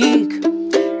you peek.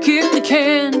 Kick the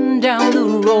can down the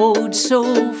road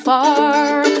so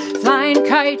far. Flying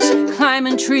kites,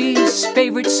 climbing trees,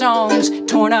 favorite songs,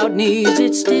 torn out knees.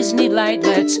 It's Disney light,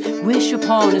 let's wish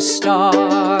upon a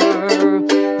star.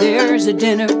 There's a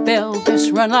dinner bell,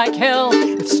 best run like hell.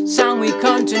 It's a sound we've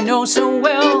come to know so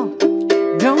well.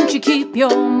 Don't you keep your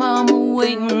mama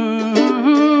waiting,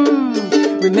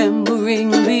 remembering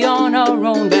beyond our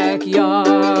own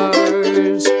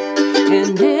backyards.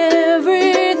 And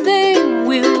everything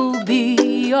will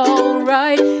be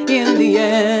alright in the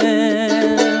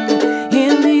end,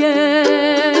 in the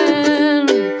end.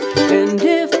 And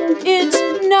if it's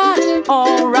not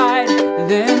alright,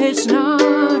 then it's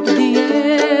not the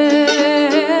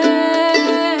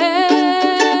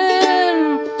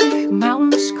end.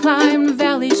 Mountains climbed,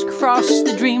 valleys crossed,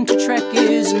 the dream to trek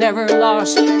is never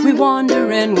lost. We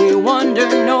wander and we wonder,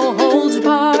 no holds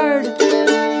barred.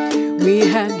 We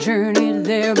have journeyed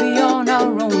there beyond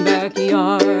our own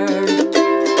backyard.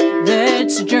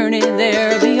 Let's journey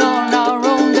there beyond our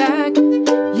own backyard.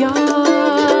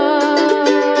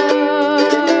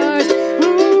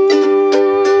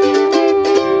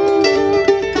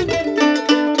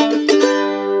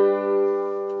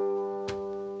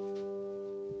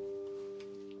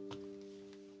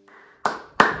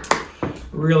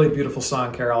 Really beautiful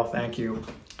song, Carol. Thank you.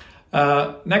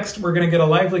 Next, we're going to get a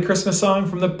lively Christmas song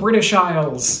from the British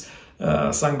Isles,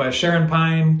 sung by Sharon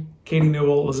Pine, Katie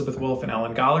Newell, Elizabeth Wolfe, and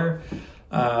Ellen Goller.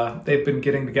 They've been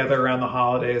getting together around the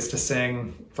holidays to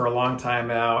sing for a long time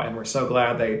now, and we're so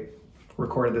glad they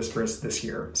recorded this for us this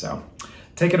year. So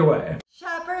take it away.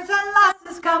 Shepherds and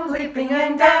lasses come leaping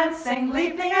and dancing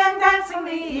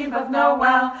the eve of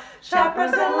Noel.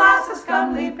 Shepherds and lasses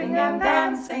come leaping and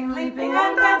dancing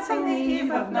the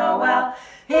eve of Noel.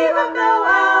 Eve of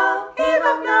Noel, eve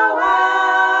of Noel.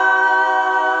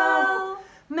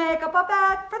 Make up a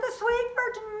bed for the sweet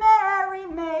Virgin Mary,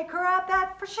 make her a bed,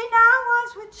 for she now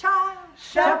was with child.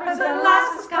 Shepherds and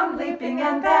lasses come leaping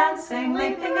and dancing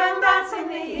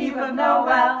the eve of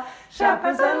Noel.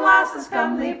 Shepherds and lasses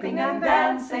come leaping and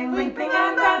dancing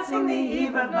the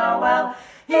eve of Noel.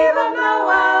 Eve of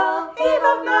Noel, eve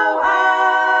of Noel.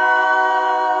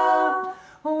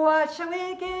 What shall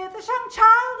we give this young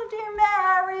child, dear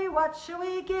Mary? What shall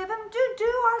we give him to do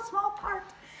our small part?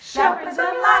 Shepherds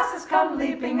and lasses come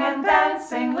leaping and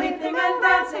dancing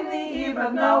the eve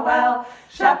of Noel.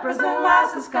 Shepherds and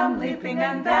lasses come leaping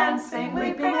and dancing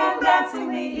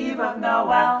the eve of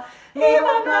Noel. Eve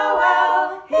of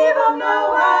Noel, eve of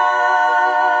Noel.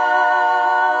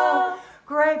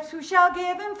 Grapes we shall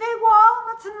give him, fig,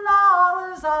 walnuts, and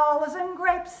olives and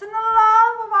grapes in the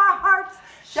love of our hearts.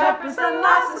 Shepherds and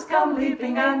lasses come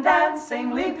leaping and dancing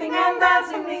the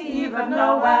eve of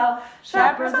Noel.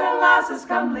 Shepherds and lasses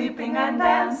come leaping and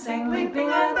dancing the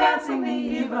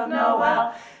eve of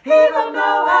Noel. Eve of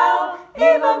Noel,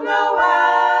 eve of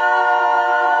Noel.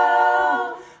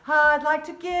 I'd like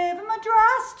to give him a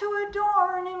dress to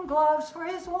adorn him, gloves for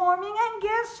his warming and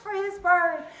gifts for his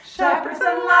birth. Shepherds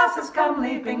and lasses come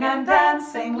leaping and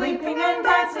dancing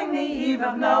the eve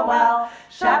of Noel.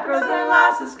 Shepherds and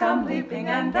lasses come leaping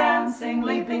and dancing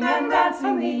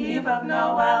the eve of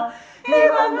Noel.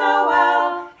 Eve of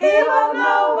Noel, eve of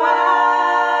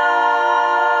Noel.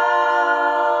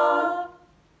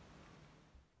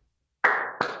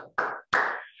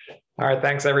 All right,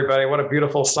 thanks everybody. What a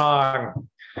beautiful song.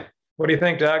 What do you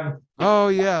think, Doug? Oh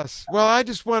yes. Well, I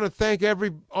just want to thank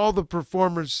all the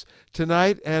performers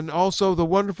tonight, and also the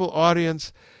wonderful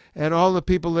audience, and all the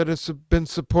people that have been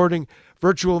supporting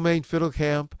Virtual Maine Fiddle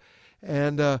Camp.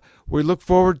 And we look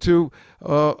forward to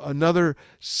another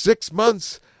 6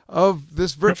 months of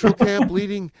this virtual camp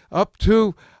leading up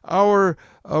to our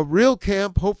real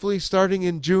camp, hopefully starting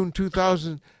in June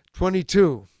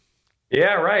 2022.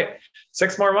 Yeah, right.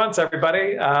 6 more months,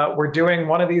 everybody. We're doing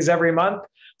one of these every month.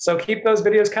 So keep those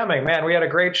videos coming. Man, we had a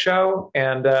great show,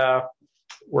 and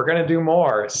we're going to do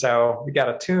more. So we got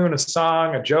a tune, a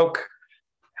song, a joke.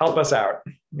 Help us out,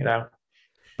 you know.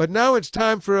 But now it's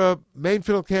time for a Maine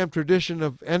Fiddle Camp tradition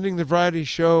of ending the variety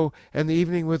show and the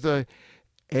evening with a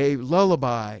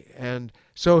lullaby. And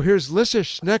so here's Lissa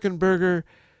Schneckenberger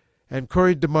and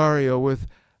Corey DeMario with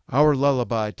our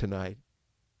lullaby tonight.